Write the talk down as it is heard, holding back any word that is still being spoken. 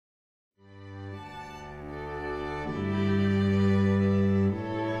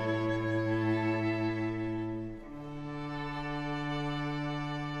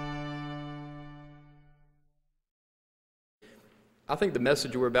I think the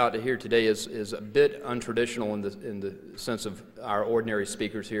message we're about to hear today is a bit untraditional in the sense of our ordinary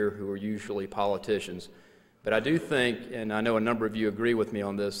speakers here who are usually politicians. But I do think, and I know a number of you agree with me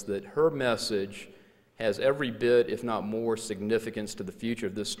on this, that her message has every bit, if not more, significance to the future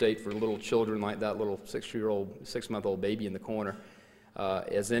of this state for little children like that little 6-month-old baby in the corner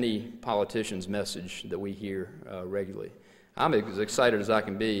as any politician's message that we hear regularly. I'm as excited as I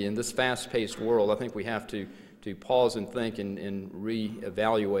can be. In this fast-paced world, I think we have to pause and think and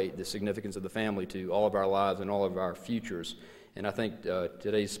reevaluate the significance of the family to all of our lives and all of our futures. And I think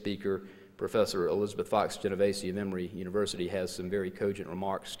today's speaker, Professor Elizabeth Fox-Genovese of Emory University, has some very cogent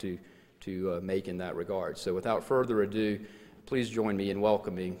remarks to make in that regard. So without further ado, please join me in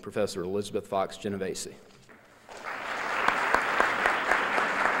welcoming Professor Elizabeth Fox-Genovese.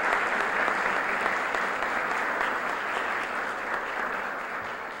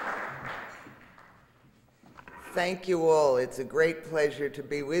 Thank you all. It's a great pleasure to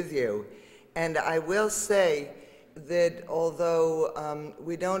be with you. And I will say that although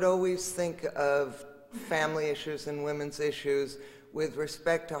we don't always think of family issues and women's issues with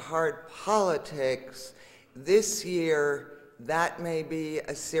respect to hard politics, this year that may be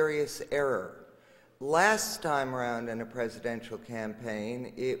a serious error. Last time around in a presidential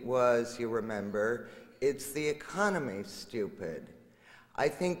campaign, it was, you remember, it's the economy, stupid. I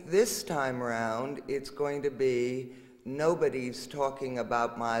think this time around it's going to be nobody's talking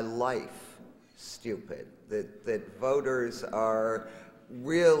about my life, stupid. That voters are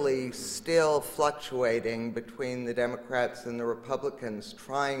really still fluctuating between the Democrats and the Republicans,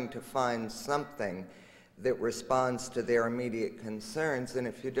 trying to find something that responds to their immediate concerns. And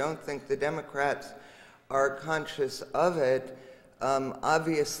if you don't think the Democrats are conscious of it,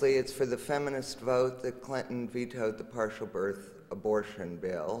 obviously it's for the feminist vote that Clinton vetoed the partial birth abortion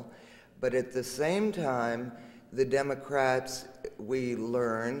bill. But at the same time, the Democrats, we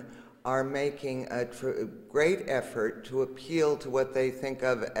learn, are making a great effort to appeal to what they think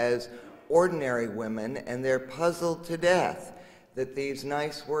of as ordinary women, and they're puzzled to death that these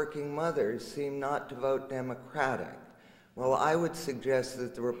nice working mothers seem not to vote Democratic. Well, I would suggest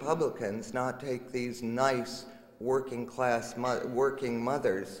that the Republicans not take these nice working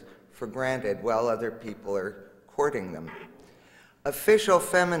mothers for granted while other people are courting them. Official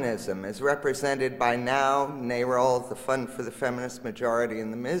feminism, as represented by NOW, NARAL, the Fund for the Feminist Majority,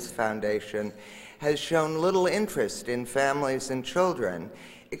 and the Ms. Foundation, has shown little interest in families and children,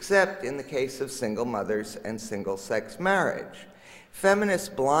 except in the case of single mothers and single-sex marriage. Feminism's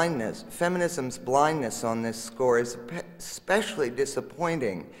blindness on this score is especially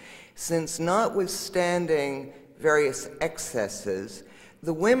disappointing, since notwithstanding various excesses,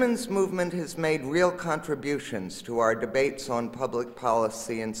 the women's movement has made real contributions to our debates on public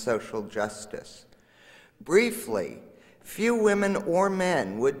policy and social justice. Briefly, few women or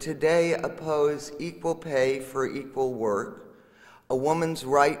men would today oppose equal pay for equal work, a woman's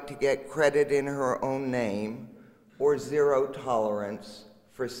right to get credit in her own name, or zero tolerance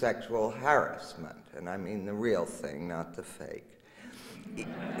for sexual harassment. And I mean the real thing, not the fake.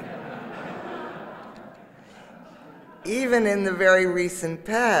 Even in the very recent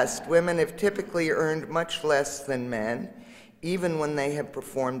past, women have typically earned much less than men, even when they have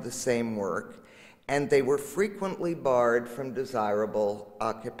performed the same work, and they were frequently barred from desirable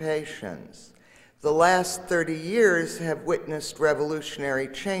occupations. The last 30 years have witnessed revolutionary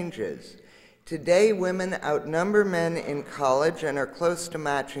changes. Today, women outnumber men in college and are close to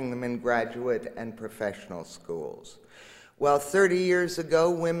matching them in graduate and professional schools. While 30 years ago,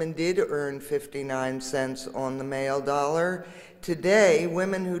 women did earn 59 cents on the male dollar, today,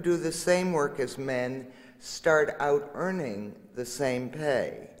 women who do the same work as men start out earning the same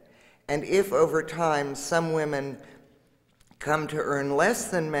pay. And if over time some women come to earn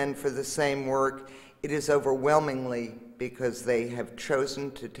less than men for the same work, it is overwhelmingly because they have chosen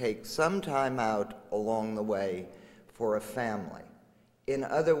to take some time out along the way for a family. In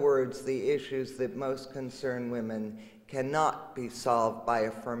other words, the issues that most concern women cannot be solved by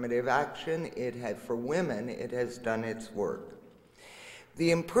affirmative action. For women, it has done its work.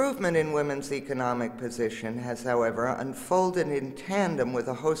 The improvement in women's economic position has, however, unfolded in tandem with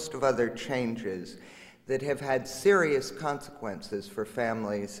a host of other changes that have had serious consequences for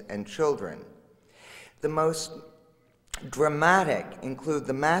families and children. The most dramatic include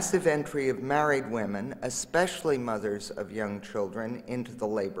the massive entry of married women, especially mothers of young children, into the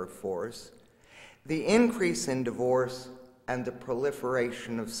labor force, the increase in divorce, and the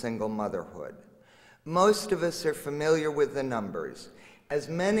proliferation of single motherhood. Most of us are familiar with the numbers. As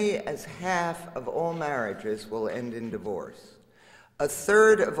many as half of all marriages will end in divorce. A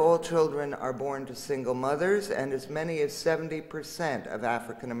third of all children are born to single mothers, and as many as 70% of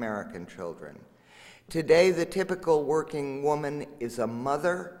African American children. Today, the typical working woman is a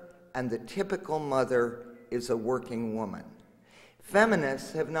mother, and the typical mother is a working woman.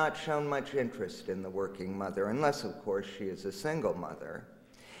 Feminists have not shown much interest in the working mother, unless, of course, she is a single mother.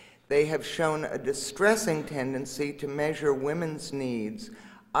 They have shown a distressing tendency to measure women's needs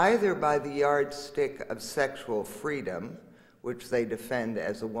either by the yardstick of sexual freedom, which they defend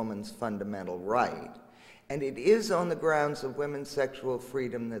as a woman's fundamental right, and it is on the grounds of women's sexual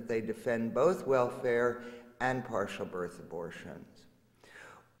freedom that they defend both welfare and partial birth abortions,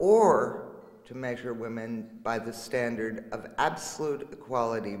 or to measure women by the standard of absolute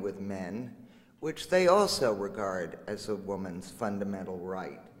equality with men, which they also regard as a woman's fundamental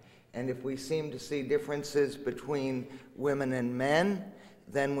right. And if we seem to see differences between women and men,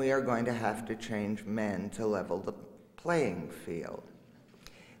 then we are going to have to change men to level the playing field.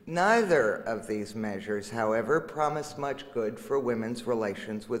 Neither of these measures, however, promise much good for women's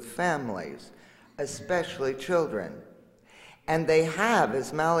relations with families, especially children. And they have,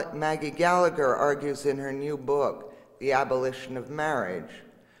 as Maggie Gallagher argues in her new book, The Abolition of Marriage,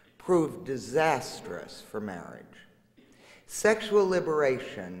 proved disastrous for marriage. Sexual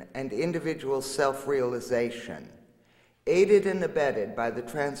liberation and individual self-realization, aided and abetted by the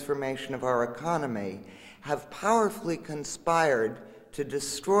transformation of our economy, have powerfully conspired to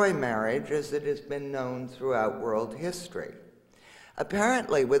destroy marriage as it has been known throughout world history.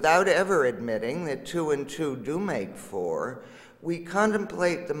 Apparently, without ever admitting that 2 and 2 do make 4, we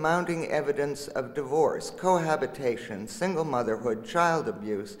contemplate the mounting evidence of divorce, cohabitation, single motherhood, child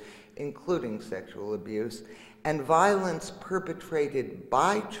abuse, including sexual abuse, and violence perpetrated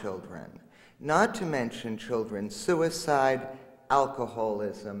by children, not to mention children's suicide,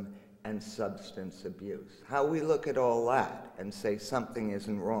 alcoholism, and substance abuse. How we look at all that and say something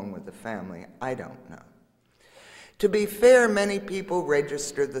isn't wrong with the family, I don't know. To be fair, many people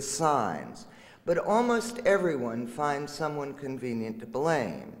register the signs, but almost everyone finds someone convenient to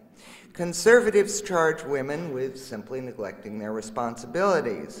blame. Conservatives charge women with simply neglecting their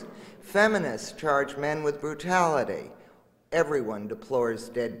responsibilities. Feminists charge men with brutality. Everyone deplores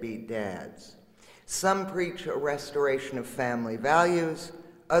deadbeat dads. Some preach a restoration of family values.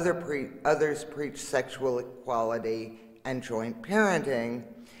 Others preach sexual equality and joint parenting,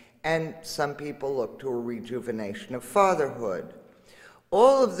 and some people look to a rejuvenation of fatherhood.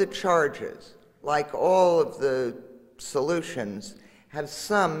 All of the charges, like all of the solutions, have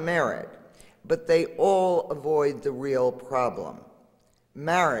some merit, but they all avoid the real problem.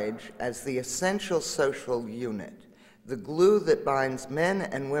 Marriage as the essential social unit, the glue that binds men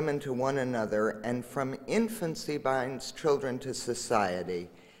and women to one another and from infancy binds children to society,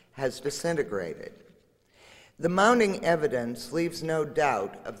 has disintegrated. The mounting evidence leaves no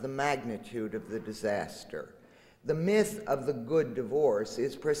doubt of the magnitude of the disaster. The myth of the good divorce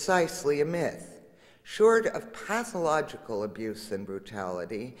is precisely a myth. Short of pathological abuse and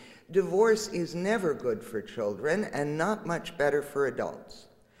brutality, divorce is never good for children and not much better for adults.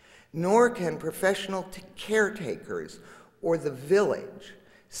 Nor can professional caretakers or the village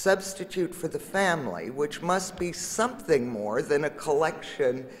substitute for the family, which must be something more than a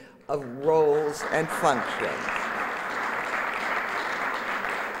collection of roles and functions.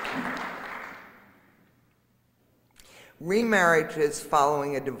 Remarriages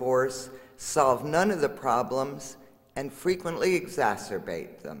following a divorce solve none of the problems and frequently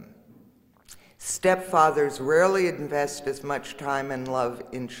exacerbate them. Stepfathers rarely invest as much time and love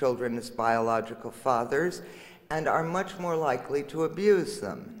in children as biological fathers and are much more likely to abuse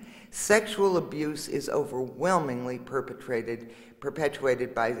them. Sexual abuse is overwhelmingly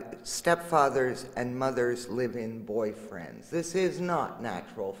perpetuated by stepfathers and mothers' live-in boyfriends. This is not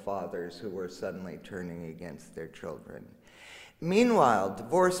natural fathers who are suddenly turning against their children. Meanwhile,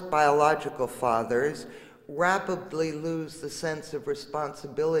 divorced biological fathers rapidly lose the sense of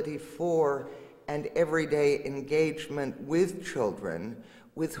responsibility for and everyday engagement with children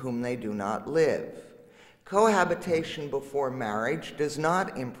with whom they do not live. Cohabitation before marriage does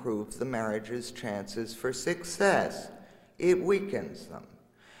not improve the marriage's chances for success. It weakens them.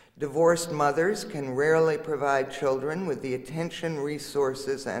 Divorced mothers can rarely provide children with the attention,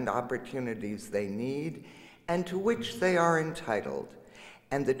 resources, and opportunities they need and to which they are entitled.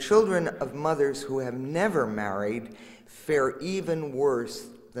 And the children of mothers who have never married fare even worse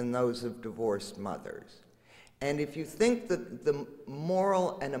than those of divorced mothers. And if you think that the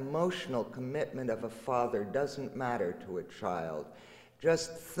moral and emotional commitment of a father doesn't matter to a child,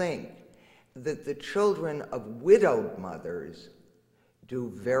 just think that the children of widowed mothers do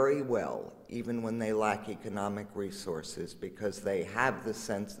very well, even when they lack economic resources, because they have the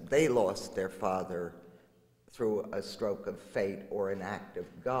sense they lost their father through a stroke of fate or an act of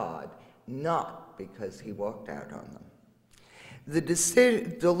God, not because he walked out on them. The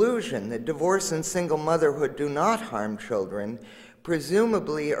delusion that divorce and single motherhood do not harm children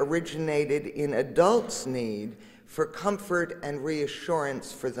presumably originated in adults' need for comfort and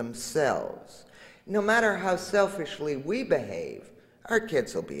reassurance for themselves. No matter how selfishly we behave, our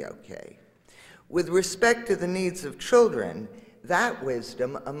kids will be okay. With respect to the needs of children, that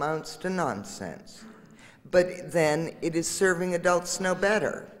wisdom amounts to nonsense. But then it is serving adults no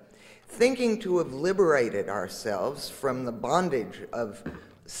better. Thinking to have liberated ourselves from the bondage of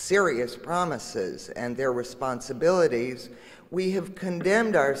serious promises and their responsibilities, we have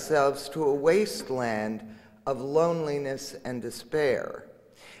condemned ourselves to a wasteland of loneliness and despair.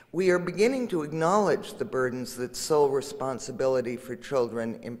 We are beginning to acknowledge the burdens that sole responsibility for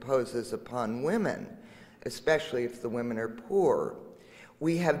children imposes upon women, especially if the women are poor.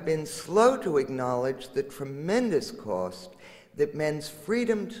 We have been slow to acknowledge the tremendous cost that men's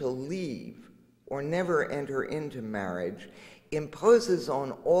freedom to leave or never enter into marriage imposes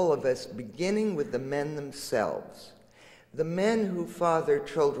on all of us, beginning with the men themselves. The men who father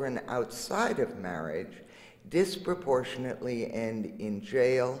children outside of marriage disproportionately end in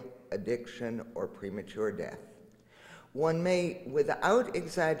jail, addiction, or premature death. One may, without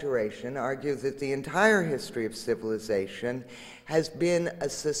exaggeration, argue that the entire history of civilization has been a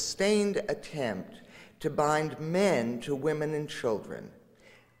sustained attempt to bind men to women and children,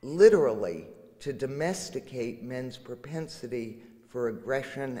 literally to domesticate men's propensity for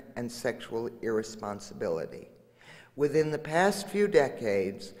aggression and sexual irresponsibility. Within the past few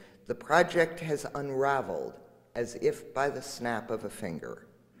decades, the project has unraveled as if by the snap of a finger.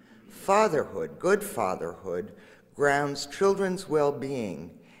 Fatherhood, good fatherhood, grounds children's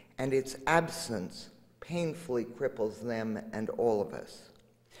well-being, and its absence painfully cripples them and all of us.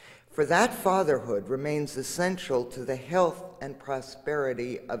 For that fatherhood remains essential to the health and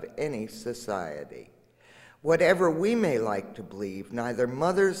prosperity of any society. Whatever we may like to believe, neither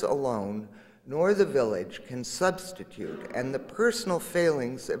mothers alone nor the village can substitute, and the personal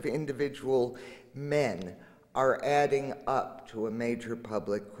failings of individual men are adding up to a major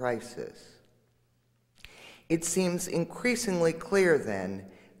public crisis. It seems increasingly clear, then,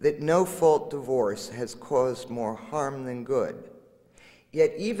 that no-fault divorce has caused more harm than good.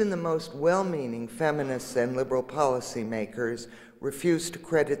 Yet even the most well-meaning feminists and liberal policymakers refuse to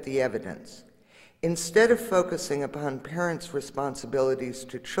credit the evidence. Instead of focusing upon parents' responsibilities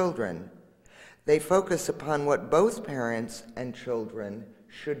to children, they focus upon what both parents and children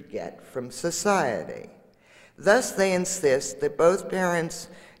should get from society. Thus, they insist that both parents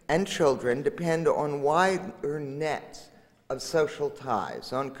and children depend on wider nets of social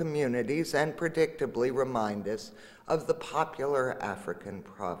ties, on communities, and predictably remind us of the popular African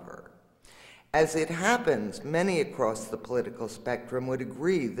proverb. As it happens, many across the political spectrum would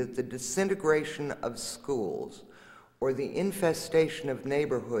agree that the disintegration of schools or the infestation of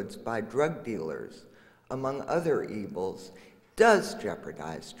neighborhoods by drug dealers, among other evils, does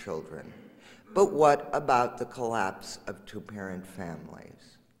jeopardize children. But what about the collapse of two-parent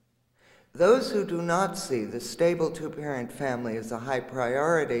families? Those who do not see the stable two-parent family as a high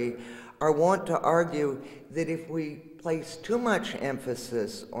priority are wont to argue that if we place too much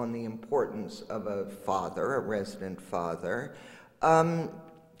emphasis on the importance of a father, a resident father,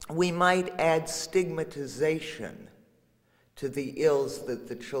 we might add stigmatization to the ills that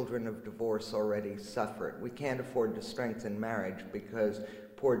the children of divorce already suffered. We can't afford to strengthen marriage because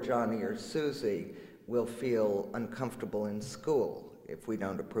poor Johnny or Susie will feel uncomfortable in school if we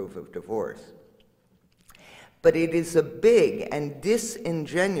don't approve of divorce. But it is a big and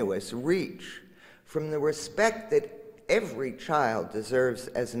disingenuous reach from the respect that every child deserves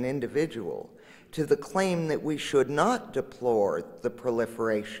as an individual to the claim that we should not deplore the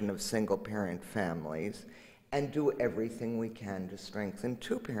proliferation of single-parent families and do everything we can to strengthen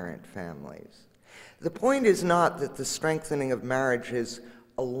two-parent families. The point is not that the strengthening of marriages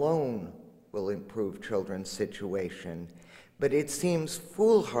alone will improve children's situation, but it seems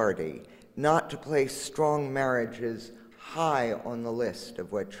foolhardy not to place strong marriages high on the list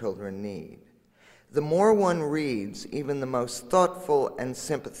of what children need. The more one reads even the most thoughtful and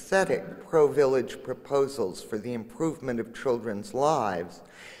sympathetic pro-village proposals for the improvement of children's lives,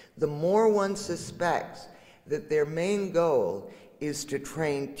 the more one suspects that their main goal is to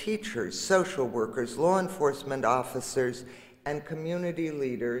train teachers, social workers, law enforcement officers, and community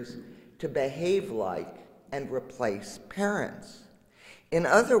leaders to behave like and replace parents. In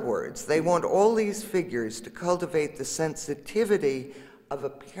other words, they want all these figures to cultivate the sensitivity of a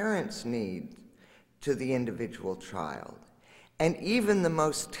parent's need to the individual child. And even the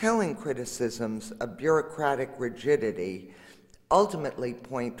most telling criticisms of bureaucratic rigidity ultimately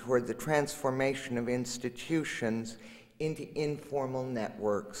point toward the transformation of institutions into informal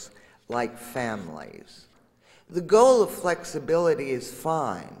networks like families. The goal of flexibility is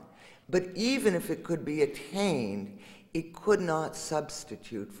fine, but even if it could be attained, it could not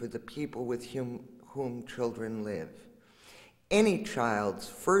substitute for the people with whom children live. Any child's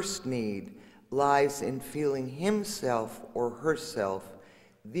first need lies in feeling himself or herself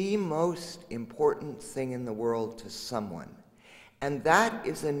the most important thing in the world to someone. And that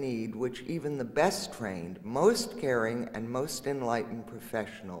is a need which even the best trained, most caring, and most enlightened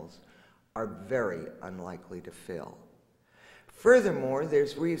professionals are very unlikely to fill. Furthermore,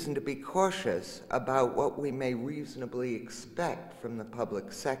 there's reason to be cautious about what we may reasonably expect from the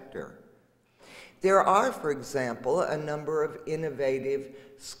public sector. There are, for example, a number of innovative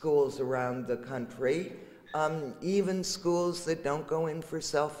schools around the country, even schools that don't go in for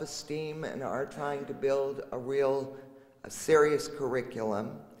self-esteem and are trying to build a serious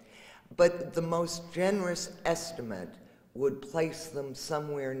curriculum, but the most generous estimate would place them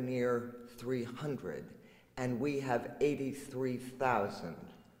somewhere near 300, and we have 83,000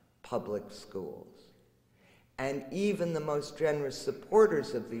 public schools. And even the most generous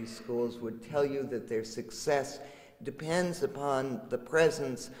supporters of these schools would tell you that their success depends upon the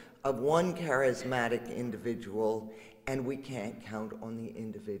presence of one charismatic individual, and we can't count on the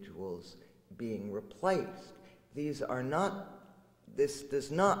individuals being replaced. This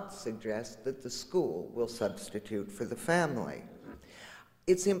does not suggest that the school will substitute for the family.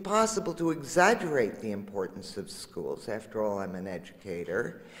 It's impossible to exaggerate the importance of schools. After all, I'm an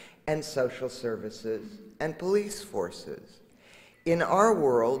educator, and social services, and police forces. In our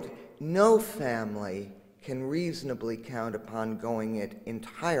world, no family can reasonably count upon going it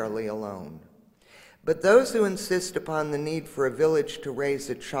entirely alone. But those who insist upon the need for a village to raise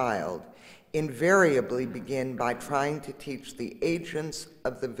a child invariably begin by trying to teach the agents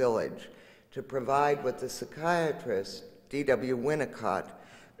of the village to provide what the psychiatrist D.W. Winnicott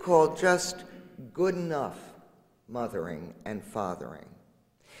called just good enough mothering and fathering.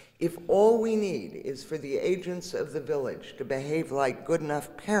 If all we need is for the agents of the village to behave like good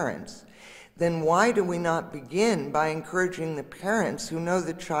enough parents, then why do we not begin by encouraging the parents who know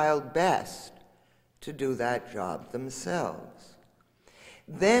the child best to do that job themselves?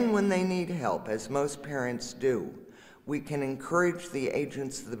 Then, when they need help, as most parents do, we can encourage the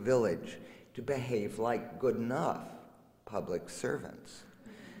agents of the village to behave like good enough public servants.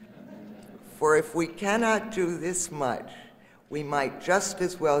 For if we cannot do this much, we might just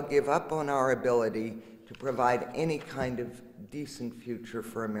as well give up on our ability to provide any kind of decent future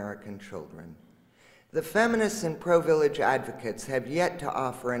for American children. The feminists and pro-village advocates have yet to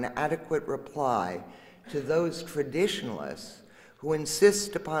offer an adequate reply to those traditionalists who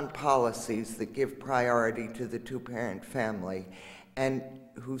insist upon policies that give priority to the two-parent family and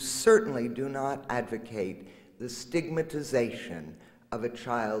who certainly do not advocate the stigmatization of a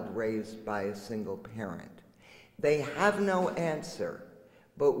child raised by a single parent. They have no answer,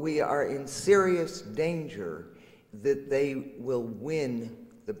 but we are in serious danger that they will win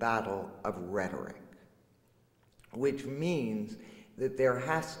the battle of rhetoric, which means that there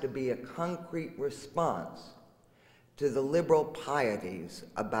has to be a concrete response to the liberal pieties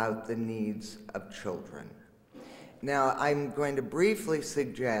about the needs of children. Now, I'm going to briefly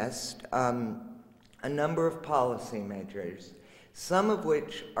suggest a number of policy measures, some of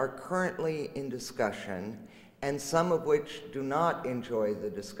which are currently in discussion and some of which do not enjoy the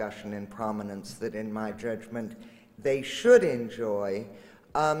discussion and prominence that, in my judgment, they should enjoy,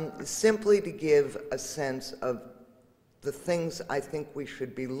 simply to give a sense of the things I think we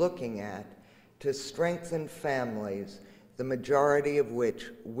should be looking at to strengthen families, the majority of which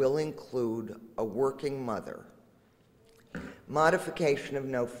will include a working mother. Modification of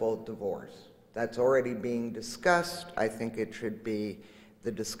no-fault divorce. That's already being discussed. I think the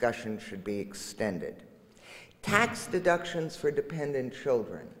discussion should be extended. Tax deductions for dependent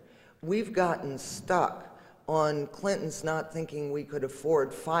children. We've gotten stuck on Clinton's not thinking we could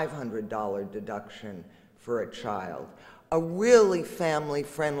afford $500 deduction for a child. A really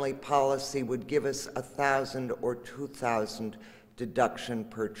family-friendly policy would give us $1,000 or $2,000 deduction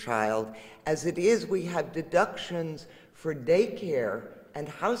per child. As it is, we have deductions for daycare and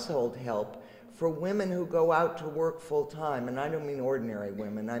household help for women who go out to work full-time, and I don't mean ordinary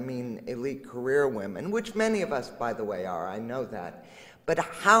women, I mean elite career women, which many of us, by the way, are, I know that. But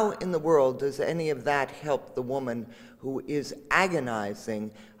how in the world does any of that help the woman who is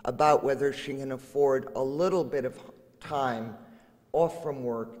agonizing about whether she can afford a little bit of time off from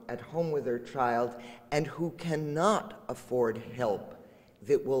work, at home with her child, and who cannot afford help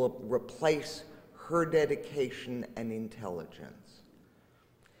that will replace her dedication and intelligence.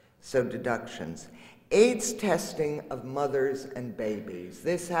 So deductions. AIDS testing of mothers and babies.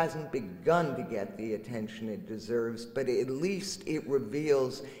 This hasn't begun to get the attention it deserves, but at least it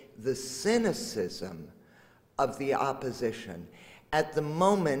reveals the cynicism of the opposition. At the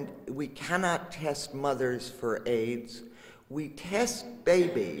moment, we cannot test mothers for AIDS. We test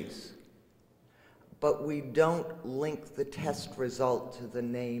babies, but we don't link the test result to the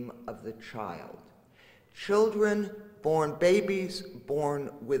name of the child. Babies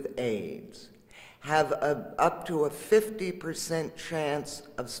born with AIDS have up to a 50% chance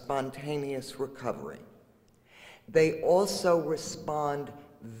of spontaneous recovery. They also respond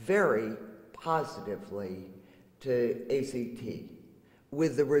very positively to AZT,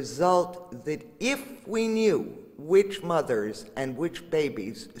 with the result that if we knew which mothers and which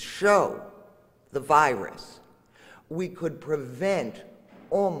babies show the virus, we could prevent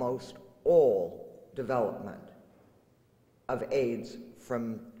almost all development of AIDS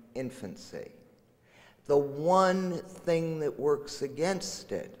from infancy. The one thing that works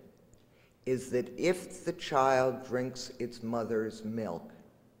against it is that if the child drinks its mother's milk,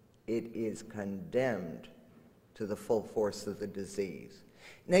 it is condemned to the full force of the disease.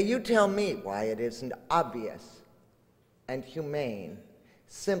 Now you tell me why it isn't obvious and humane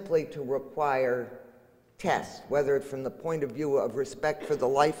simply to require tests, whether from the point of view of respect for the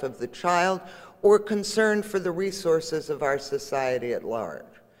life of the child or concern for the resources of our society at large.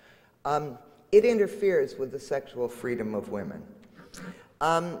 It interferes with the sexual freedom of women.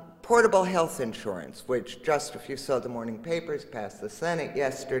 Portable health insurance, which just if you saw the morning papers passed the Senate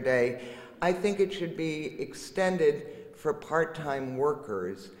yesterday, I think it should be extended for part-time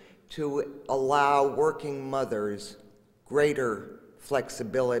workers to allow working mothers greater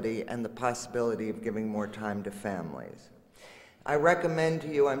flexibility and the possibility of giving more time to families. I recommend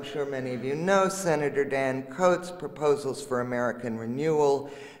to you, I'm sure many of you know, Senator Dan Coates' proposals for American renewal,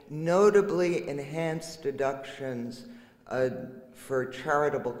 notably enhanced deductions for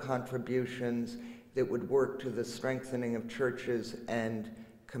charitable contributions that would work to the strengthening of churches and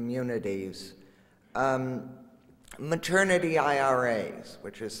communities. Maternity IRAs,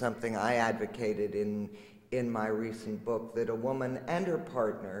 which is something I advocated in my recent book, that a woman and her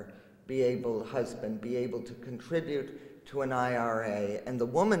partner husband be able to contribute to an IRA, and the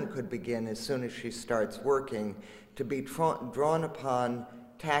woman could begin as soon as she starts working to be drawn upon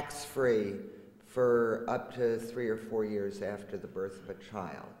tax-free for up to 3 or 4 years after the birth of a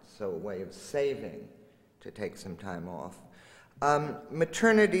child. So a way of saving to take some time off.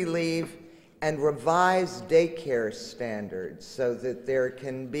 Maternity leave and revised daycare standards so that there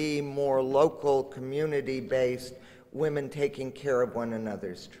can be more local, community-based women taking care of one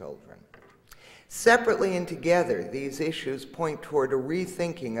another's children. Separately and together, these issues point toward a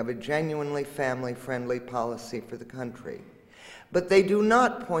rethinking of a genuinely family-friendly policy for the country. But they do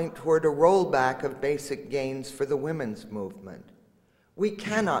not point toward a rollback of basic gains for the women's movement. We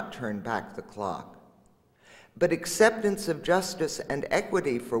cannot turn back the clock. But acceptance of justice and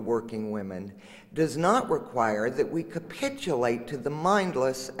equity for working women does not require that we capitulate to the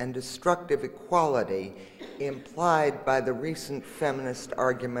mindless and destructive equality implied by the recent feminist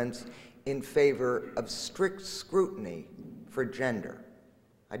arguments in favor of strict scrutiny for gender,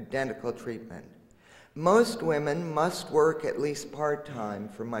 identical treatment. Most women must work at least part-time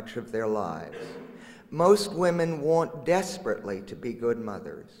for much of their lives. Most women want desperately to be good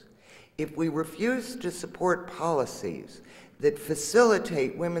mothers. If we refuse to support policies that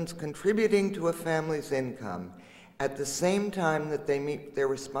facilitate women's contributing to a family's income at the same time that they meet their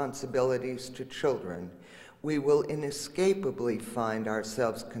responsibilities to children, we will inescapably find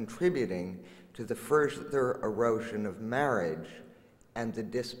ourselves contributing to the further erosion of marriage and the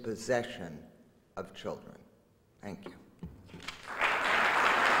dispossession of children. Thank you.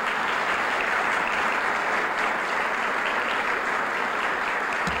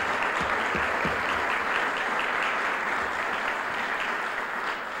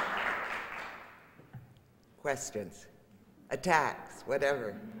 Questions, attacks,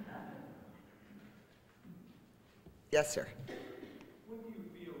 whatever. Yes, sir. What do you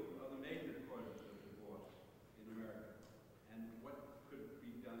feel are the major causes of divorce in America, and what could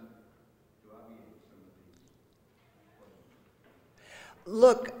be done to obviate some of these causes?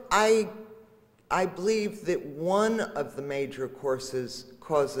 Look, I believe that one of the major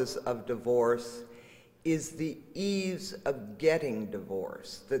causes of divorce is the ease of getting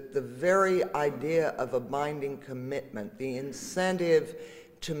divorced, that the very idea of a binding commitment, the incentive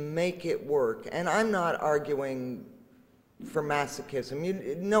to make it work, and I'm not arguing for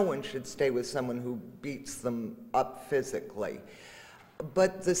masochism. No one should stay with someone who beats them up physically.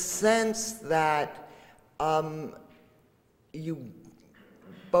 But the sense that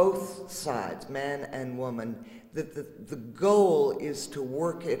both sides, man and woman, that the goal is to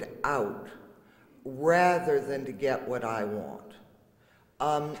work it out rather than to get what I want.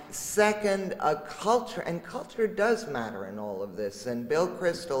 Second, culture, and culture does matter in all of this, and Bill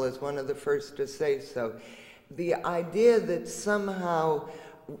Kristol is one of the first to say so. The idea that somehow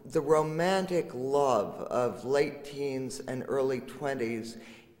the romantic love of late teens and early 20s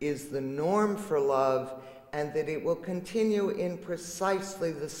is the norm for love, and that it will continue in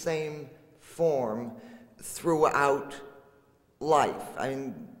precisely the same form throughout life. I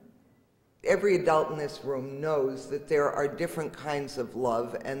mean, every adult in this room knows that there are different kinds of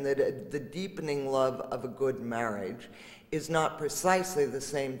love, and that the deepening love of a good marriage is not precisely the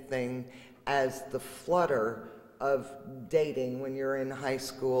same thing as the flutter of dating when you're in high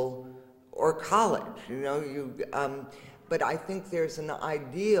school or college. You know, but I think there's an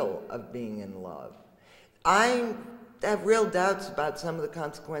ideal of being in love. I have real doubts about some of the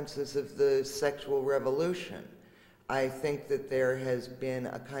consequences of the sexual revolution. I think that there has been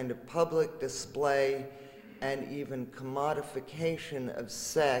a kind of public display and even commodification of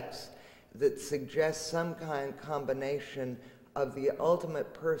sex that suggests some kind of combination of the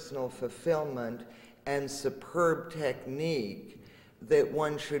ultimate personal fulfillment and superb technique that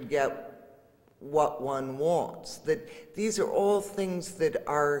one should get what one wants. That these are all things that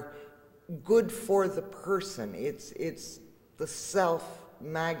are good for the person. It's the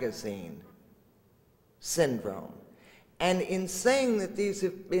self-magazine syndrome. And in saying that these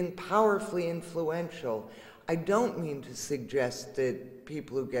have been powerfully influential, I don't mean to suggest that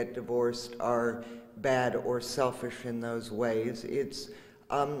people who get divorced are bad or selfish in those ways.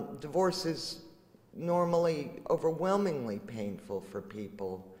 Divorce is normally overwhelmingly painful for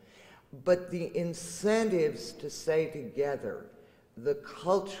people. But the incentives to stay together, the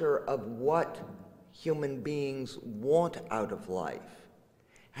culture of what human beings want out of life,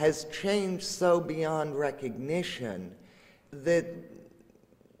 has changed so beyond recognition that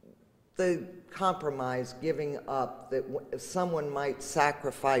the compromise, giving up, that someone might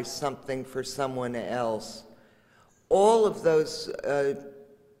sacrifice something for someone else, all of those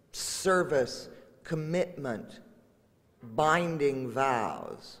service, commitment, binding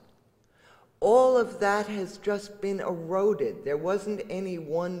vows, all of that has just been eroded. There wasn't any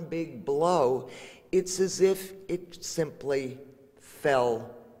one big blow. It's as if it simply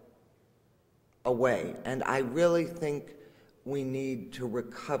fell away. And I really think we need to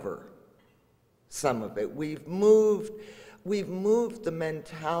recover some of it. We've moved the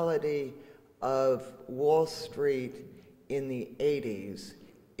mentality of Wall Street in the 80s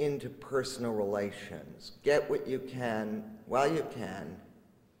into personal relations. Get what you can while you can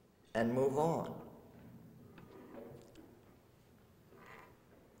and move on.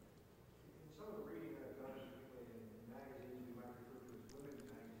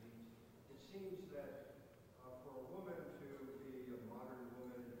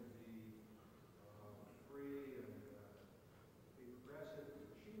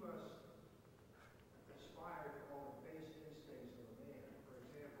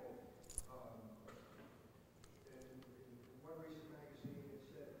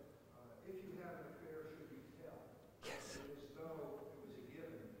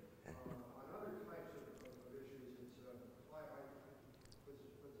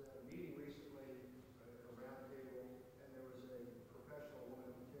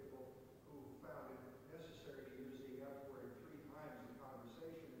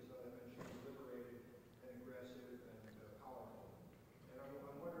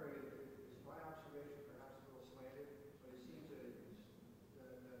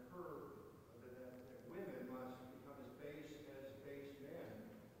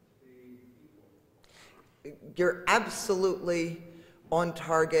 You're absolutely on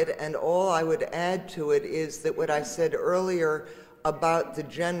target, and all I would add to it is that what I said earlier about the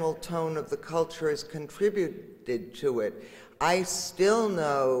general tone of the culture has contributed to it. I still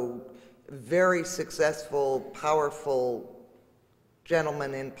know very successful, powerful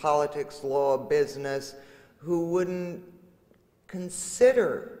gentlemen in politics, law, business, who wouldn't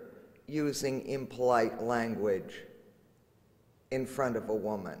consider using impolite language in front of a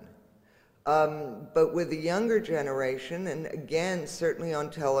woman. But with the younger generation, and again, certainly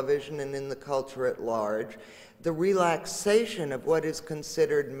on television and in the culture at large, the relaxation of what is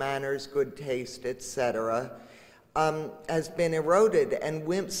considered manners, good taste, etc., has been eroded.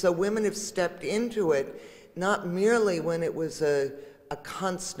 And so women have stepped into it, not merely when it was a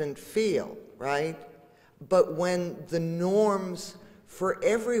constant feel, right? but when the norms for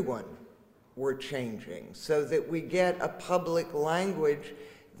everyone were changing, so that we get a public language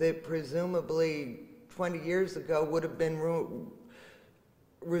that presumably 20 years ago would have been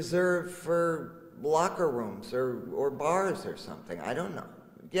reserved for locker rooms or bars or something. I don't know.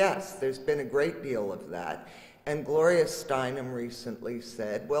 Yes, there's been a great deal of that. And Gloria Steinem recently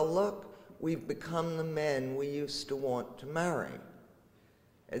said, well, look, we've become the men we used to want to marry,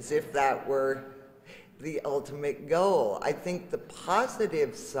 as if that were the ultimate goal. I think the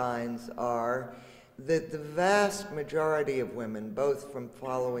positive signs are that the vast majority of women, both from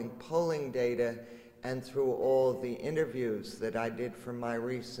following polling data and through all the interviews that I did for my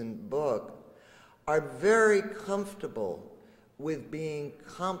recent book, are very comfortable with being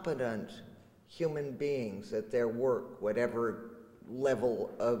competent human beings at their work, whatever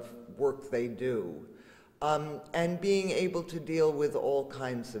level of work they do, and being able to deal with all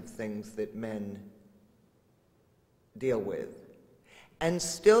kinds of things that men deal with, and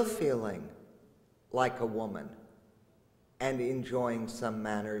still feeling like a woman, and enjoying some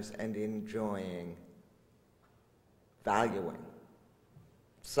manners, and enjoying valuing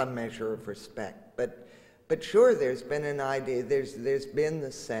some measure of respect. But sure, there's been an idea, there's been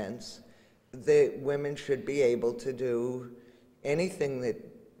the sense that women should be able to do anything that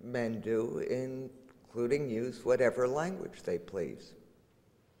men do, including use whatever language they please.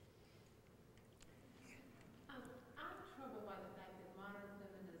 I'm troubled by the fact that modern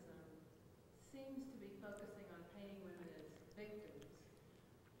feminism seems to be focusing on painting women as victims,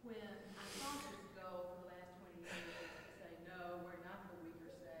 when I thought this goal for the last 20 years is to say, no, we're not the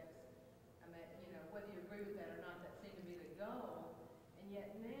weaker sex. I mean, you know, whether you agree with that or not, that seemed to be the goal. And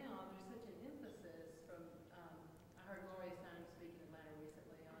yet now there's such an emphasis from, I heard Gloria Steinem speak in Atlanta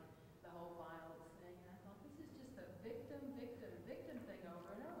recently on the whole violence thing, and I thought this is just a victim thing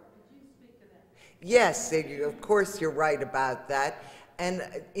over and over. Could you speak to that? Yes, of course you're right about that. And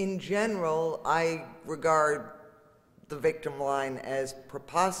in general, I regard the victim line as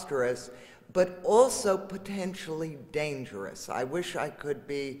preposterous, but also potentially dangerous. I wish I could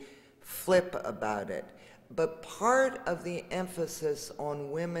be flip about it. But part of the emphasis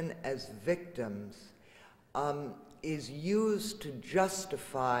on women as victims is used to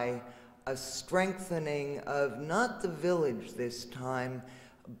justify a strengthening of not the village this time,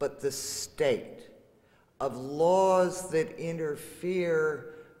 but the state, of laws that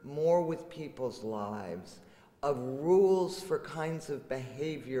interfere more with people's lives, of rules for kinds of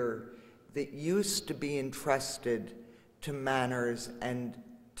behavior that used to be entrusted to manners and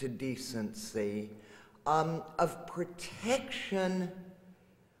to decency, of protection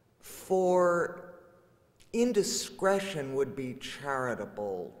for indiscretion would be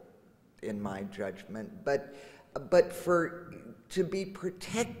charitable in my judgment, but for to be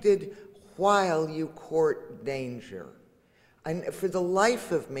protected while you court danger. And for the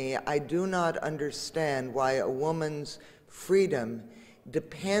life of me, I do not understand why a woman's freedom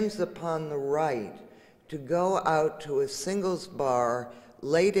depends upon the right to go out to a singles bar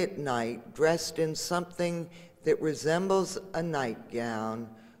late at night, dressed in something that resembles a nightgown,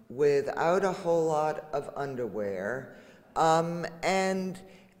 without a whole lot of underwear, and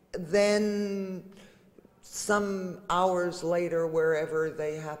then some hours later, wherever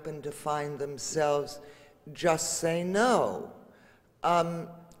they happen to find themselves, just say no.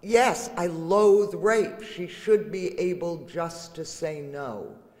 Yes, I loathe rape. She should be able just to say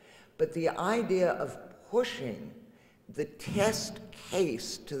no. But the idea of pushing the test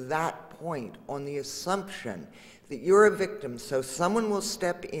case to that point on the assumption that you're a victim, so someone will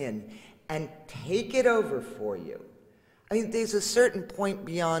step in and take it over for you. I mean, there's a certain point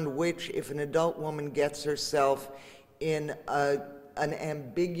beyond which, if an adult woman gets herself in an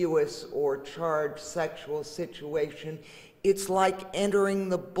ambiguous or charged sexual situation, it's like entering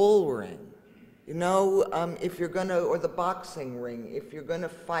the bull ring. You know, if you're gonna, or the boxing ring, if you're gonna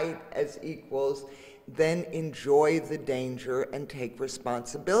fight as equals, then enjoy the danger and take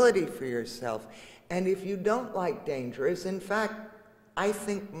responsibility for yourself. And if you don't like danger, as in fact, I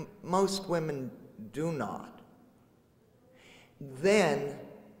think most women do not, then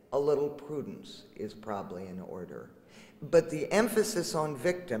a little prudence is probably in order. But the emphasis on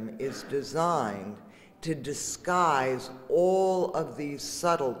victim is designed to disguise all of these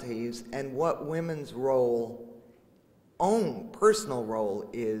subtleties and what women's own personal role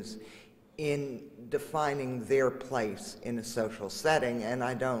is in defining their place in a social setting. And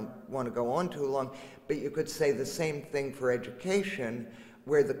I don't want to go on too long, but you could say the same thing for education,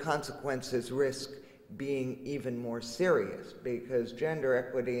 where the consequences risk being even more serious, because gender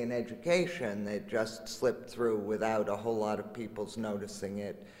equity in education, that just slipped through without a whole lot of people's noticing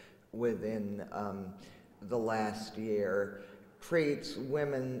it within the last year treats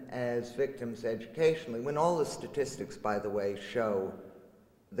women as victims educationally, when all the statistics, by the way, show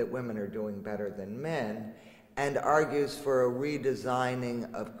that women are doing better than men, and argues for a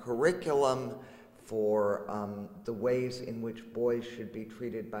redesigning of curriculum, for the ways in which boys should be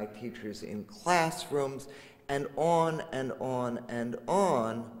treated by teachers in classrooms, and on and on and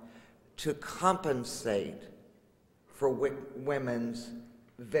on, to compensate for women's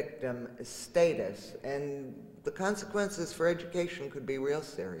victim status. And the consequences for education could be real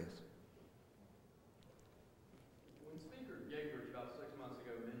serious. When Speaker Gingrich about 6 months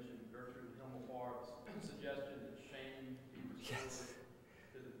ago mentioned Gertrude Himmelfarb's suggestion that shame be restored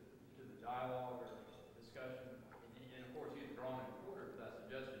to the dialogue or discussion, and of course he was drawn in quarter to that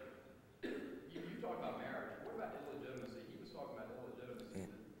suggestion. You talked about marriage. What about illegitimacy? He was talking about illegitimacy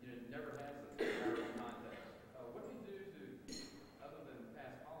that never has the marriage context. What do you do to, other than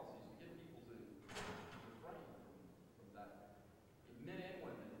pass policies, to get people to refrain from that, men and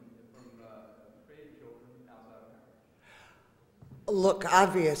women, from creating children outside of marriage? Look,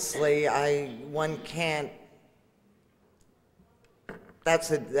 obviously, one can't.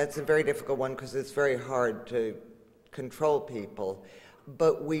 That's a very difficult one because it's very hard to control people.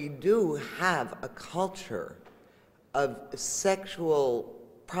 But we do have a culture of sexual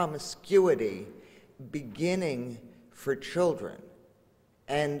promiscuity beginning for children.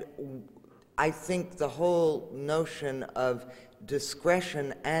 And I think the whole notion of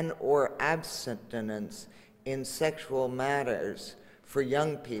discretion and or abstinence in sexual matters for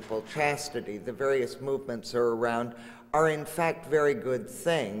young people, chastity, the various movements are around, are in fact very good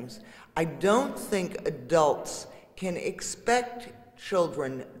things. I don't think adults can expect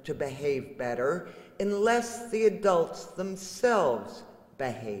children to behave better unless the adults themselves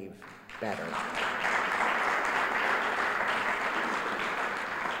behave better.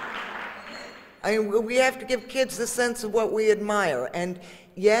 We have to give kids the sense of what we admire. And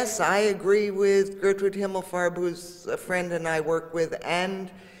yes, I agree with Gertrude Himmelfarb, who's a friend and I work with, and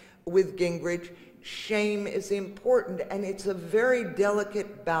with Gingrich. Shame is important, and it's a very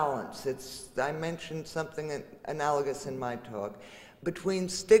delicate balance. I mentioned something analogous in my talk, between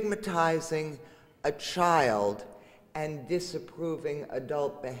stigmatizing a child and disapproving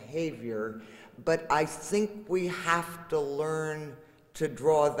adult behavior. But I think we have to learn to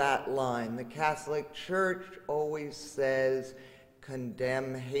draw that line. The Catholic Church always says,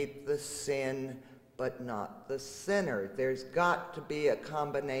 condemn, hate the sin, but not the sinner. There's got to be a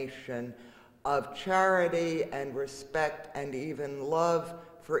combination of charity and respect and even love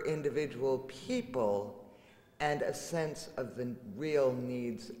for individual people and a sense of the real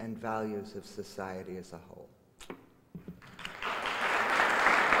needs and values of society as a whole.